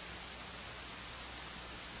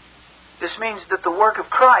 This means that the work of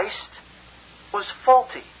Christ was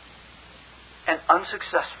faulty and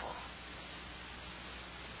unsuccessful,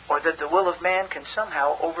 or that the will of man can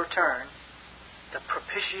somehow overturn the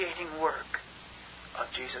propitiating work of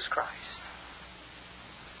Jesus Christ.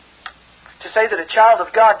 To say that a child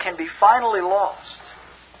of God can be finally lost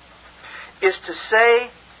is to say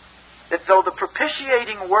that though the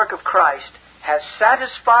propitiating work of Christ has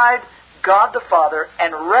satisfied God the Father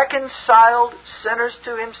and reconciled sinners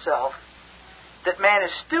to Himself, that man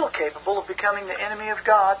is still capable of becoming the enemy of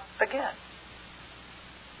God again,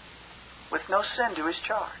 with no sin to his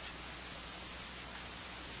charge.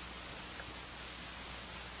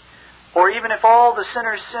 Or even if all the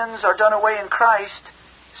sinner's sins are done away in Christ,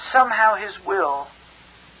 somehow His will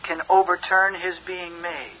can overturn his being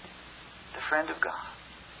made the friend of God.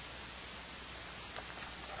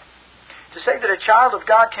 To say that a child of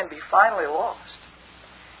God can be finally lost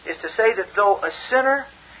is to say that though a sinner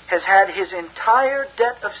has had his entire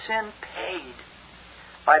debt of sin paid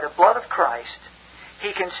by the blood of Christ,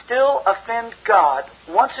 he can still offend God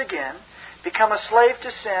once again, become a slave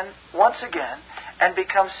to sin once again, and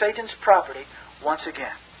become Satan's property once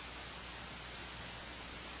again.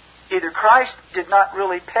 Either Christ did not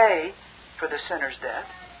really pay for the sinner's debt,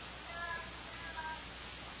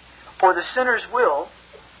 or the sinner's will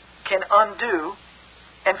can undo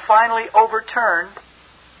and finally overturn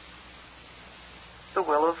the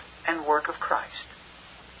will of and work of Christ.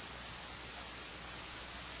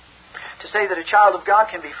 To say that a child of God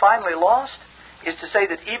can be finally lost is to say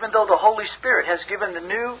that even though the Holy Spirit has given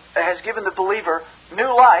the believer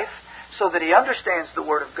new life so that he understands the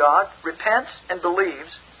Word of God, repents and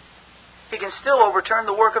believes, he can still overturn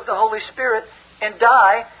the work of the Holy Spirit and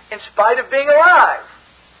die in spite of being alive.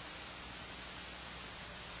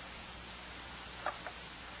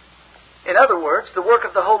 In other words, the work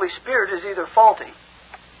of the Holy Spirit is either faulty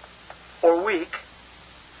or weak,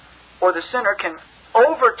 or the sinner can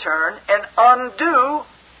overturn and undo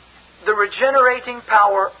the regenerating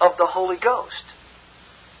power of the Holy Ghost,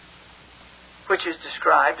 which is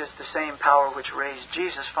described as the same power which raised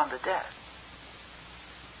Jesus from the dead.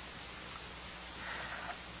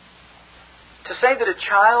 To say that a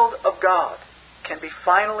child of God can be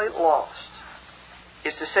finally lost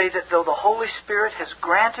is to say that though the Holy Spirit has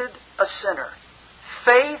granted a sinner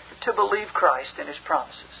faith to believe Christ and His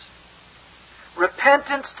promises,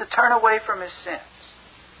 repentance to turn away from his sins,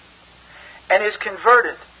 and is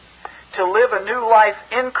converted to live a new life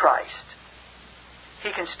in Christ,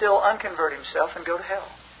 he can still unconvert himself and go to hell.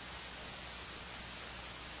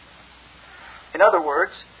 In other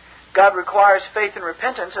words, God requires faith and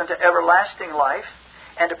repentance unto everlasting life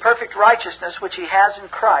and to perfect righteousness which He has in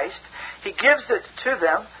Christ. He gives it to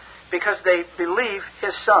them because they believe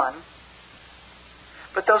His Son.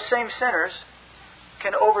 But those same sinners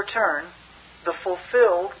can overturn the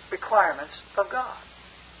fulfilled requirements of God.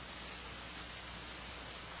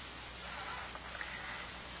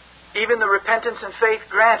 Even the repentance and faith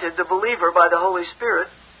granted the believer by the Holy Spirit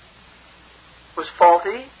was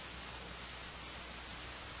faulty,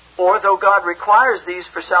 or though God requires these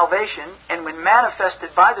for salvation, and when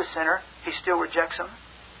manifested by the sinner, He still rejects them,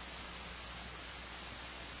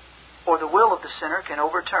 or the will of the sinner can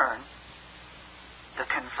overturn the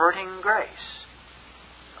converting grace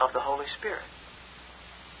of the Holy Spirit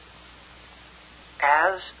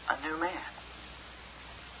as a new man.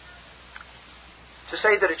 To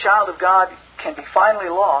say that a child of God can be finally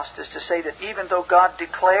lost is to say that even though God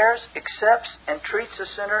declares, accepts, and treats a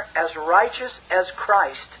sinner as righteous as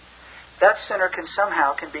Christ, that sinner can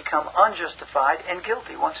become unjustified and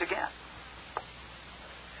guilty once again.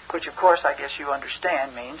 Which, of course, I guess you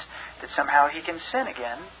understand means that somehow he can sin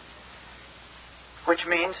again. Which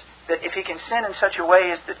means that if he can sin in such a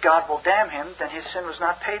way as that God will damn him, then his sin was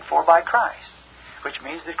not paid for by Christ. Which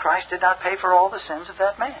means that Christ did not pay for all the sins of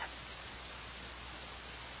that man.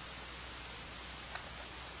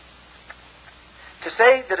 To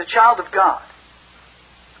say that a child of God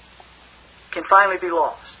can finally be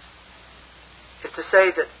lost is to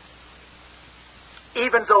say that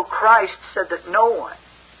even though Christ said that no one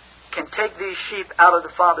can take these sheep out of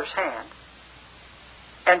the Father's hand,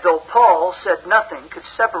 and though Paul said nothing could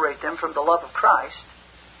separate them from the love of Christ,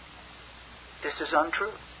 this is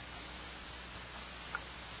untrue.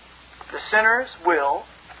 The sinner's will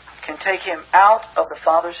can take him out of the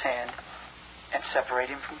Father's hand and separate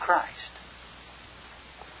him from Christ.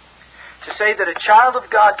 To say that a child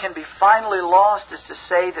of God can be finally lost is to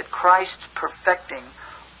say that Christ perfecting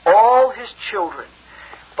all His children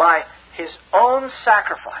by His own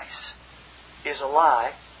sacrifice is a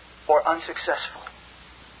lie or unsuccessful.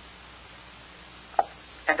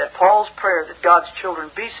 And that Paul's prayer that God's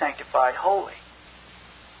children be sanctified wholly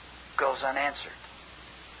goes unanswered.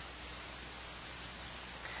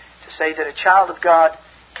 To say that a child of God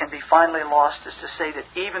can be finally lost is to say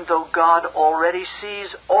that even though God already sees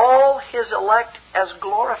all His elect as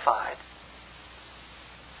glorified,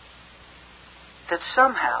 that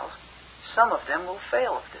somehow some of them will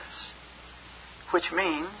fail of this. Which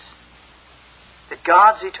means that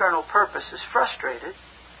God's eternal purpose is frustrated,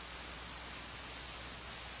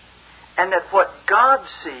 and that what God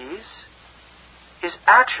sees is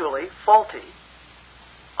actually faulty,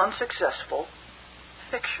 unsuccessful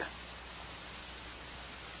fiction,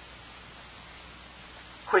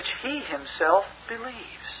 which he himself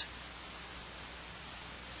believes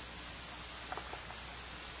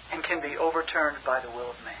and can be overturned by the will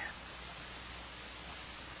of man.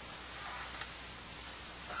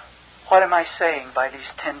 What am I saying by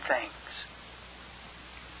these 10 things?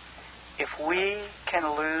 If we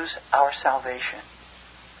can lose our salvation,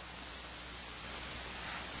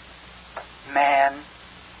 man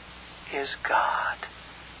is God.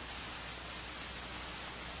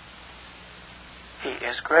 He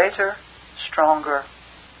is greater, stronger,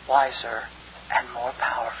 wiser, and more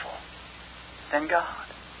powerful than God.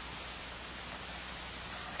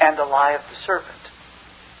 And the lie of the serpent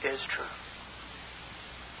is true.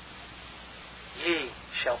 Ye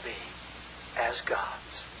shall be as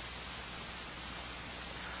gods.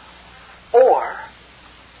 Or,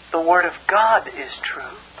 the Word of God is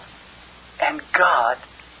true, and God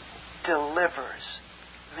delivers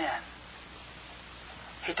men.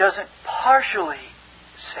 He doesn't partially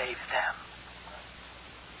save them,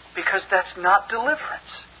 because that's not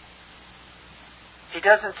deliverance. He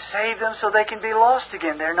doesn't save them so they can be lost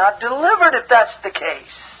again. They're not delivered if that's the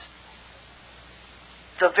case.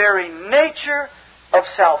 The very nature of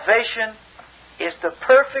salvation is the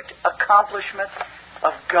perfect accomplishment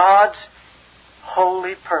of God's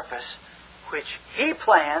holy purpose, which He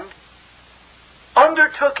planned,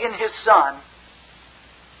 undertook in His Son,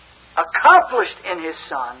 accomplished in His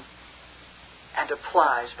Son, and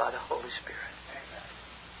applies by the Holy Spirit.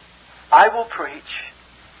 I will preach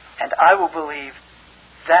and I will believe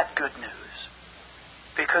that good news,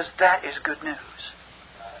 because that is good news.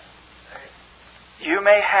 You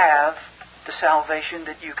may have the salvation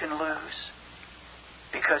that you can lose,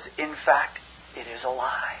 because in fact it is a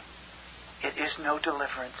lie. It is no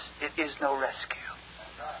deliverance. It is no rescue.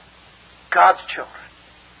 God's children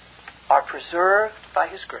are preserved by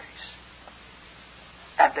His grace,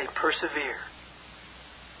 and they persevere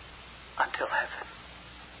until heaven.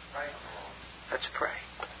 Let's pray.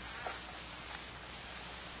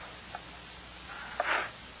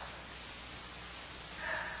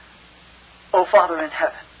 O Father in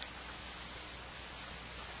heaven,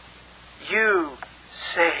 You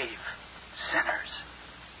save sinners,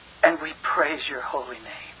 and we praise Your holy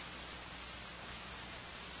name.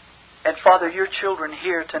 And Father, Your children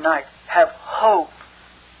here tonight have hope.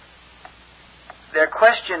 Their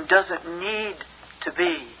question doesn't need to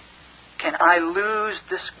be, can I lose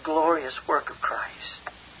this glorious work of Christ?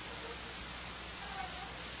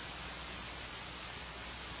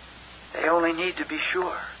 They only need to be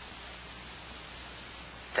sure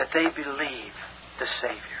that they believe the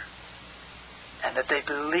Savior, and that they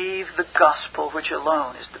believe the gospel, which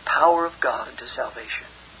alone is the power of God unto salvation.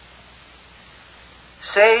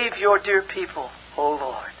 Save Your dear people, O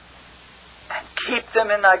Lord, and keep them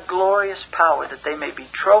in Thy glorious power, that they may be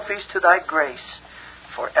trophies to Thy grace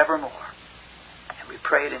forevermore. And we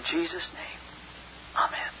pray it in Jesus' name.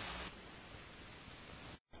 Amen.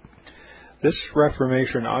 This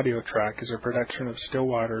Reformation audio track is a production of Still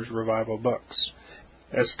Waters Revival Books.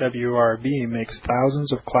 SWRB makes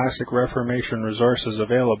thousands of classic Reformation resources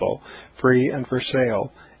available, free and for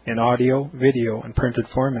sale, in audio, video, and printed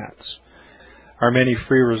formats. Our many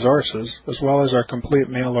free resources, as well as our complete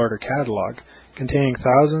mail-order catalog, containing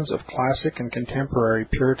thousands of classic and contemporary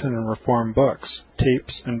Puritan and Reformed books,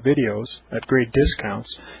 tapes, and videos at great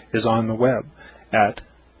discounts, is on the web at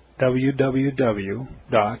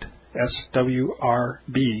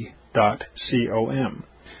www.swrb.com.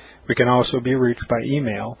 We can also be reached by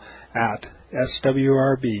email at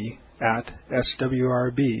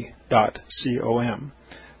swrb@swrb.com,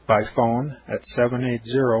 by phone at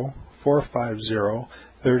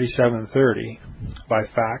 780-450-3730, by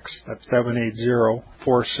fax at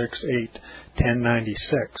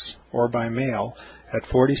 780-468-1096, or by mail at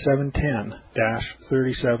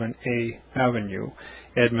 4710-37A Avenue,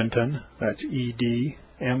 Edmonton, that's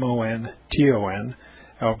Edmonton,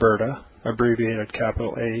 Alberta, abbreviated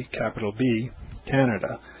capital A, capital B,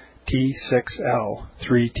 Canada,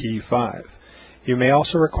 T6L3T5. You may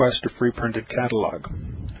also request a free printed catalog.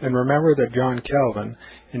 And remember that John Calvin,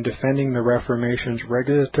 in defending the Reformation's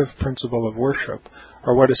regulative principle of worship,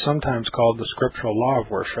 or what is sometimes called the scriptural law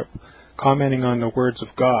of worship, commenting on the words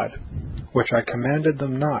of God, which I commanded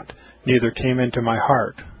them not, neither came into my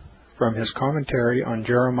heart, from his commentary on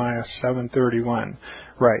Jeremiah 7:31,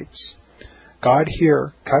 writes, God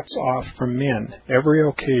here cuts off from men every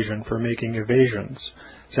occasion for making evasions,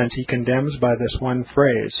 since he condemns by this one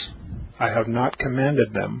phrase, "I have not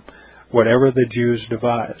commanded them," whatever the Jews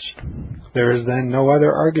devised. There is then no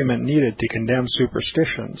other argument needed to condemn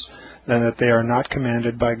superstitions than that they are not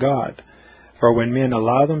commanded by God. For when men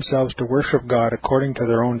allow themselves to worship God according to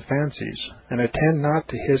their own fancies, and attend not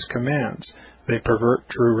to His commands, they pervert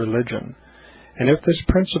true religion. And if this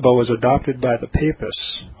principle was adopted by the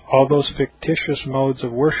Papists, all those fictitious modes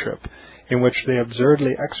of worship in which they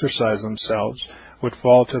absurdly exercise themselves would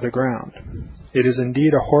fall to the ground. It is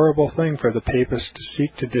indeed a horrible thing for the Papists to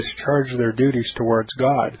seek to discharge their duties towards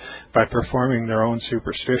God by performing their own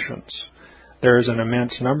superstitions. There is an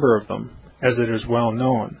immense number of them, as it is well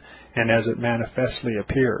known, and as it manifestly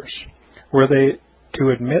appears. Were they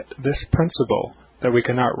to admit this principle, that we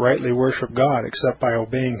cannot rightly worship God except by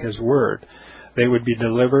obeying His word, they would be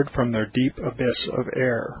delivered from their deep abyss of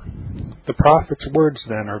error. The prophet's words,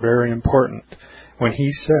 then, are very important, when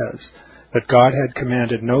he says that God had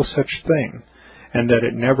commanded no such thing, and that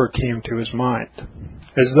it never came to his mind,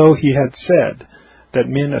 as though he had said that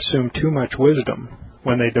men assume too much wisdom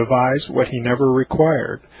when they devise what he never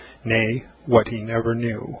required, nay, what he never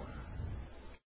knew.